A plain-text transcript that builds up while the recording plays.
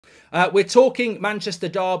We're talking Manchester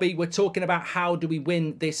derby. We're talking about how do we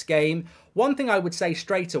win this game. One thing I would say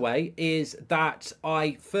straight away is that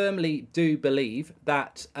I firmly do believe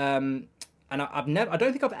that, and I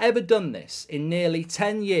don't think I've ever done this in nearly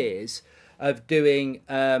 10 years of doing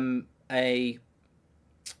the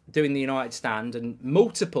United Stand and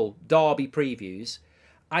multiple derby previews.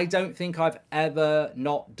 I don't think I've ever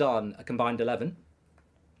not done a combined 11.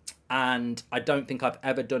 And I don't think I've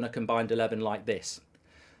ever done a combined 11 like this.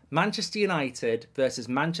 Manchester United versus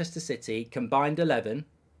Manchester City, combined 11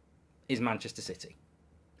 is Manchester City.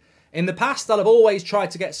 In the past, I'll have always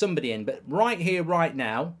tried to get somebody in, but right here, right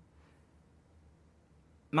now,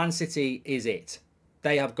 Man City is it.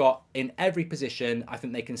 They have got, in every position, I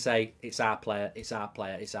think they can say, it's our player, it's our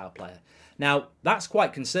player, it's our player. Now, that's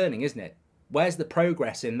quite concerning, isn't it? Where's the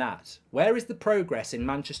progress in that? Where is the progress in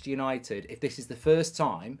Manchester United if this is the first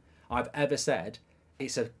time I've ever said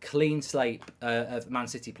it's a clean slate of Man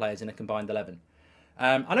City players in a combined 11?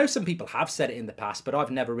 I know some people have said it in the past, but I've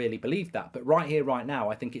never really believed that. But right here, right now,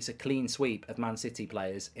 I think it's a clean sweep of Man City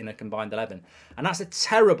players in a combined 11. And that's a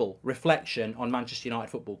terrible reflection on Manchester United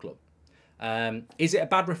Football Club. Is it a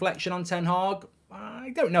bad reflection on Ten Hag?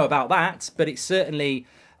 I don't know about that, but it's certainly,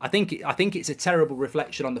 I think it's a terrible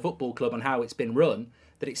reflection on the football club and how it's been run,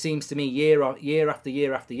 that it seems to me year after year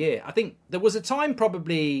after year. I think there was a time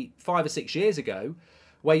probably 5 or 6 years ago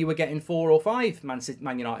where you were getting 4 or 5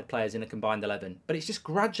 Man United players in a combined 11, but it's just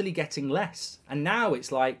gradually getting less. And now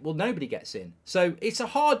it's like, well, nobody gets in. So it's a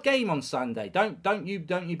hard game on Sunday. Don't you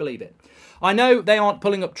believe it? I know they aren't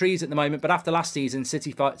pulling up trees at the moment, but after last season,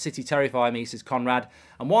 City terrify me, says Conrad.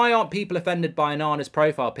 And why aren't people offended by Onana's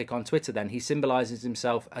profile pic on Twitter then? He symbolises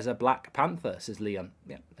himself as a Black Panther, says Leon.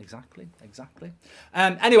 Yeah, exactly.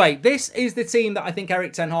 Anyway, this is the team that I think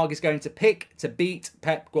Erik Ten Hag is going to pick to beat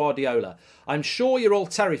Pep Guardiola. I'm sure you're all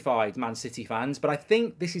terrified, Man City fans, but I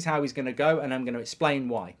think this is how he's going to go, and I'm going to explain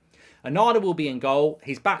why. Onana will be in goal.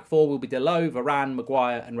 His back four will be Delot, Varane,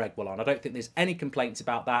 Maguire and Reguilon. I don't think there's any complaints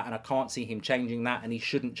about that, and I can't see him changing that, and he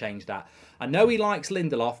shouldn't change that. I know he likes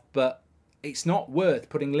Lindelof, but it's not worth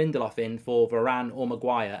putting Lindelof in for Varane or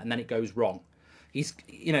Maguire, and then it goes wrong.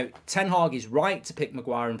 Ten Hag is right to pick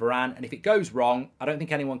Maguire and Varane, and if it goes wrong, I don't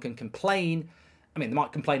think anyone can complain. I mean, they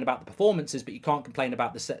might complain about the performances, but you can't complain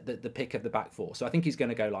about the pick of the back four. So I think he's going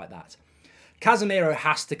to go like that. Casemiro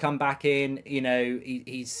has to come back in.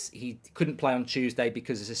 He couldn't play on Tuesday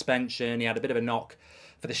because of suspension. He had a bit of a knock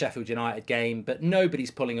for the Sheffield United game, but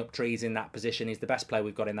nobody's pulling up trees in that position. He's the best player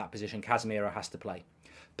we've got in that position. Casemiro has to play.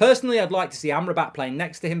 Personally, I'd like to see Amrabat playing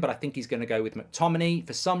next to him, but I think he's going to go with McTominay.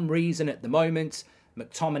 For some reason at the moment,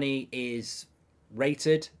 McTominay is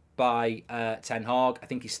rated by Ten Hag. I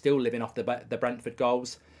think he's still living off the Brentford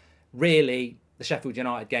goals. Really, the Sheffield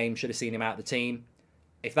United game should have seen him out of the team.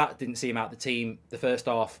 If that didn't see him out of the team, the first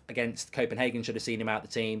half against Copenhagen should have seen him out of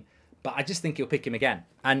the team. But I just think he'll pick him again.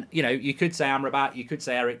 And, you could say Amrabat, you could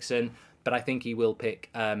say Eriksen, but I think he will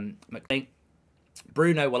pick McTominay.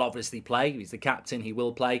 Bruno will obviously play. He's the captain. He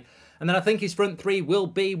will play. And then I think his front three will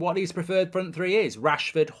be what his preferred front three is.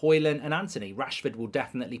 Rashford, Højlund and Antony. Rashford will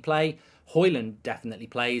definitely play. Højlund definitely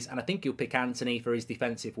plays. And I think he'll pick Antony for his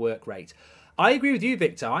defensive work rate. I agree with you,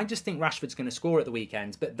 Victor. I just think Rashford's going to score at the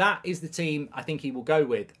weekend. But that is the team I think he will go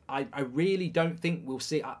with. I really don't think we'll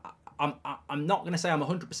see... I'm not going to say I'm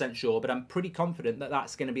 100% sure, but I'm pretty confident that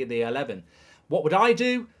that's going to be the 11. What would I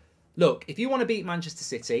do? Look, if you want to beat Manchester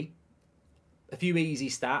City, a few easy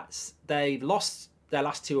stats. They've lost their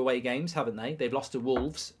last 2 away games, haven't they? They've lost to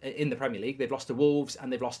Wolves in the Premier League. They've lost to Wolves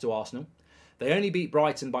and they've lost to Arsenal. They only beat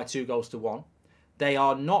Brighton by 2-1. They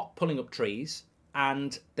are not pulling up trees,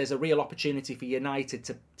 and there's a real opportunity for United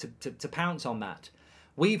to pounce on that.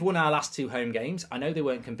 We've won our last 2 home games. I know they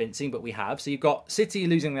weren't convincing, but we have. So you've got City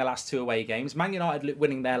losing their last 2 away games, Man United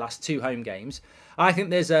winning their last 2 home games. I think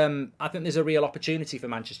there's a real opportunity for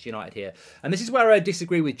Manchester United here. And this is where I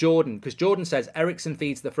disagree with Jordan, because Jordan says Eriksen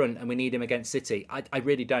feeds the front and we need him against City. I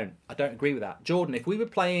really don't. I don't agree with that. Jordan, if we were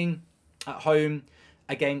playing at home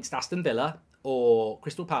against Aston Villa or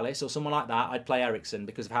Crystal Palace or someone like that, I'd play Eriksen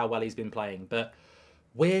because of how well he's been playing. But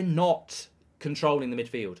we're not controlling the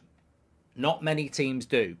midfield. Not many teams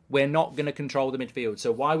do. We're not going to control the midfield.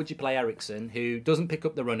 So why would you play Eriksen, who doesn't pick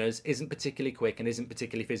up the runners, isn't particularly quick and isn't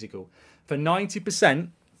particularly physical? For 90%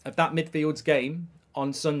 of that midfield's game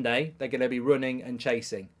on Sunday, they're going to be running and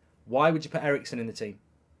chasing. Why would you put Eriksen in the team?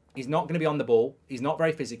 He's not going to be on the ball. He's not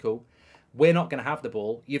very physical. We're not going to have the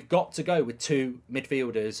ball. You've got to go with 2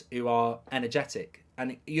 midfielders who are energetic.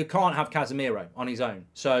 And you can't have Casemiro on his own.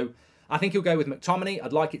 So I think he'll go with McTominay.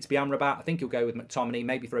 I'd like it to be Amrabat. I think he'll go with McTominay,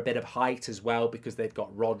 maybe for a bit of height as well, because they've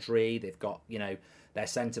got Rodri, they've got, their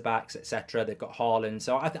centre-backs, etc. They've got Haaland.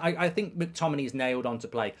 So I think McTominay's nailed on to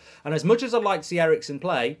play. And as much as I'd like to see Eriksen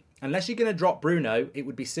play, unless you're going to drop Bruno, it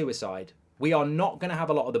would be suicide. We are not going to have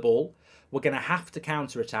a lot of the ball. We're going to have to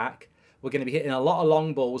counter-attack. We're going to be hitting a lot of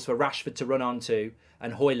long balls for Rashford to run onto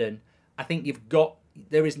and Højlund. I think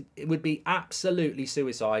it would be absolutely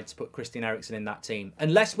suicide to put Christian Eriksen in that team.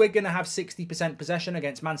 Unless we're going to have 60% possession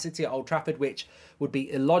against Man City at Old Trafford, which would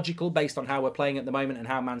be illogical based on how we're playing at the moment and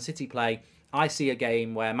how Man City play. I see a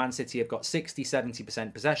game where Man City have got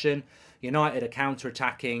 60-70% possession. United are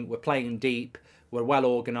counter-attacking. We're playing deep. We're well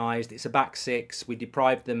organised. It's a back six. We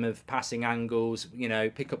deprive them of passing angles,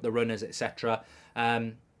 pick up the runners, etc.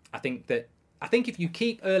 I think if you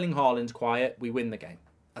keep Erling Haaland quiet, we win the game.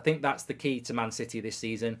 I think that's the key to Man City this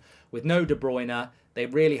season. With no De Bruyne, they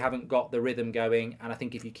really haven't got the rhythm going. And I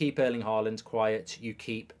think if you keep Erling Haaland quiet,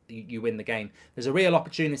 you win the game. There's a real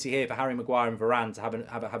opportunity here for Harry Maguire and Varane to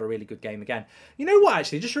have a really good game again. You know what,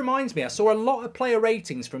 actually, it just reminds me, I saw a lot of player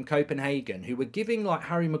ratings from Copenhagen who were giving like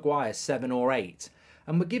Harry Maguire 7 or 8.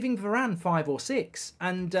 And we're giving Varane 5 or 6.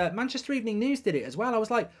 And Manchester Evening News did it as well. I was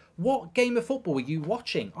like, what game of football were you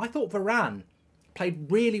watching? I thought Varane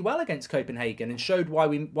played really well against Copenhagen and showed why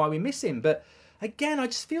we miss him. But again, I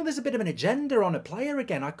just feel there's a bit of an agenda on a player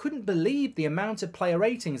again. I couldn't believe the amount of player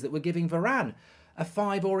ratings that were giving Varane a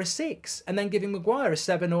 5 or a 6 and then giving Maguire a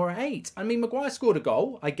 7 or an 8. I mean, Maguire scored a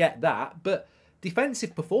goal. I get that. But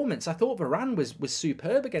defensive performance, I thought Varane was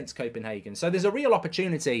superb against Copenhagen. So there's a real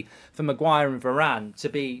opportunity for Maguire and Varane to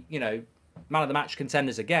be, man of the match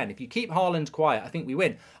contenders again. If you keep Haaland quiet, I think we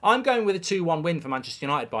win. I'm going with a 2-1 win for Manchester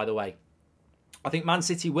United, by the way. I think Man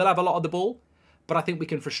City will have a lot of the ball, but I think we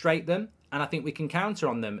can frustrate them and I think we can counter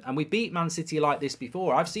on them. And we beat Man City like this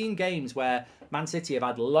before. I've seen games where Man City have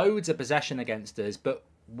had loads of possession against us, but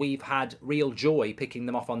we've had real joy picking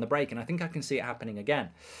them off on the break, and I think I can see it happening again.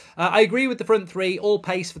 I agree with the front three, all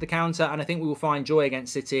pace for the counter, and I think we will find joy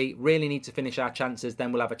against City. Really need to finish our chances,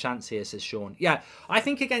 then we'll have a chance here, says Sean. Yeah, I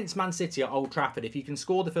think against Man City at Old Trafford, if you can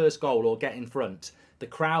score the first goal or get in front, the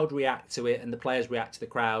crowd react to it and the players react to the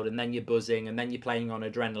crowd, and then you're buzzing and then you're playing on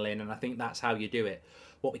adrenaline, and I think that's how you do it.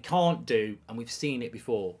 What we can't do, and we've seen it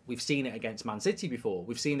before, we've seen it against Man City before,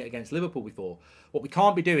 we've seen it against Liverpool before, what we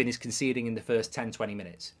can't be doing is conceding in the first 10-20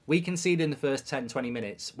 minutes. We concede in the first 10-20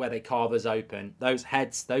 minutes where they carve us open, those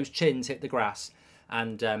heads, those chins hit the grass,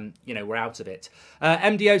 and we're out of it.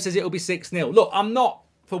 MDO says it'll be 6-0. Look, I'm not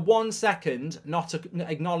for 1 second not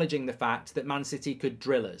acknowledging the fact that Man City could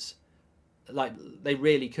drill us. Like, they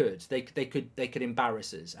really could. They could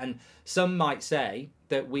embarrass us. And some might say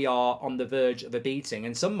that we are on the verge of a beating.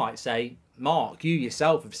 And some might say, Mark, you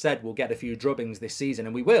yourself have said we'll get a few drubbings this season,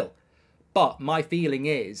 and we will. But my feeling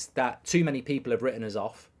is that too many people have written us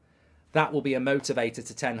off. That will be a motivator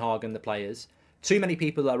to Ten Hag and the players. Too many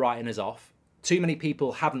people are writing us off. Too many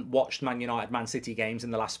people haven't watched Man United, Man City games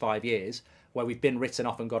in the last 5 years where we've been written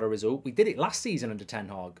off and got a result. We did it last season under Ten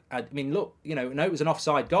Hag. I mean, look, no, it was an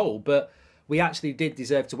offside goal, but we actually did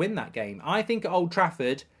deserve to win that game. I think at Old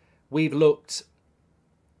Trafford, we've looked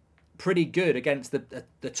pretty good against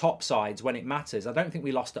the top sides when it matters. I don't think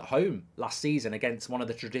we lost at home last season against one of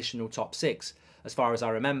the traditional top 6, as far as I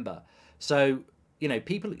remember. So,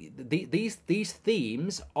 people, these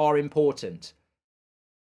themes are important.